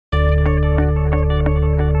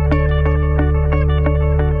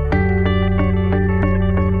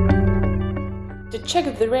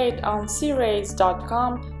check the rate on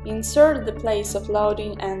crates.com, insert the place of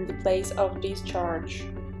loading and the place of discharge.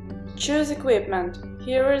 Choose equipment.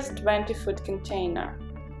 Here is 20-foot container.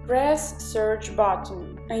 Press search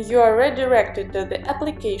button and you are redirected to the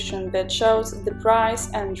application that shows the price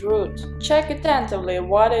and route. Check attentively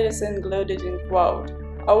what is included in quote,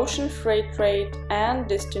 ocean freight rate and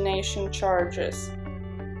destination charges.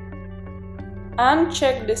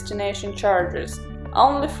 Uncheck destination charges.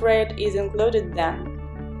 Only freight is included then.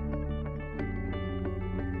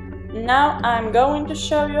 Now I'm going to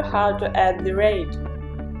show you how to add the rate.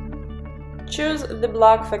 Choose the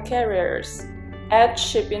block for carriers. Add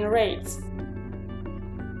shipping rates.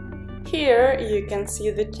 Here you can see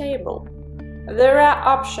the table. There are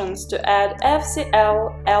options to add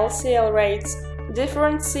FCL, LCL rates,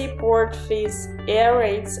 different seaport fees, air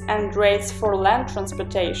rates and rates for land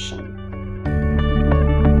transportation.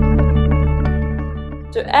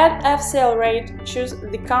 To add FCL rate, choose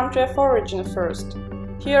the country of origin first.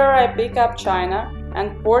 Here I pick up China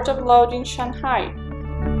and port of loading Shanghai.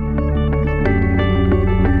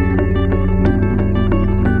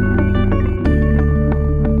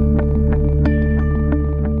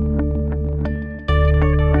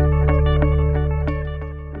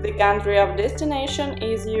 The country of destination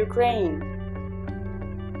is Ukraine.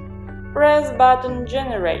 Press button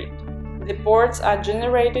Generate. The ports are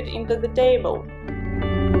generated into the table.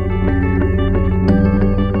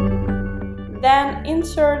 Then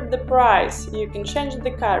insert the price. You can change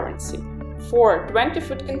the currency for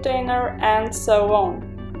 20-foot container and so on.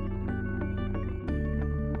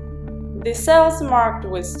 The cells marked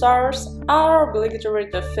with stars are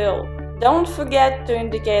obligatory to fill. Don't forget to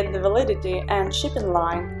indicate the validity and shipping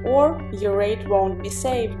line, or your rate won't be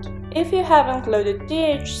saved. If you have included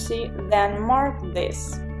THC, then mark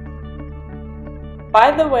this.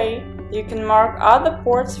 By the way, you can mark other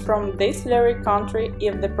ports from this very country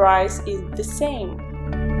if the price is the same.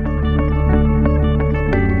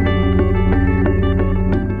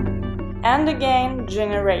 And again,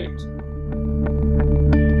 generate.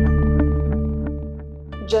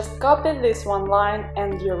 Just copy this one line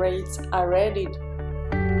and your rates are ready.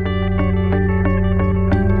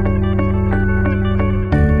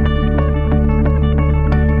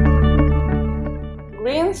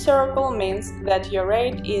 Green circle means that your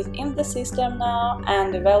rate is in the system now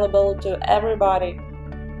and available to everybody.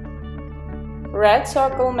 Red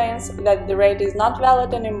circle means that the rate is not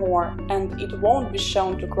valid anymore and it won't be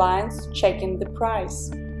shown to clients checking the price.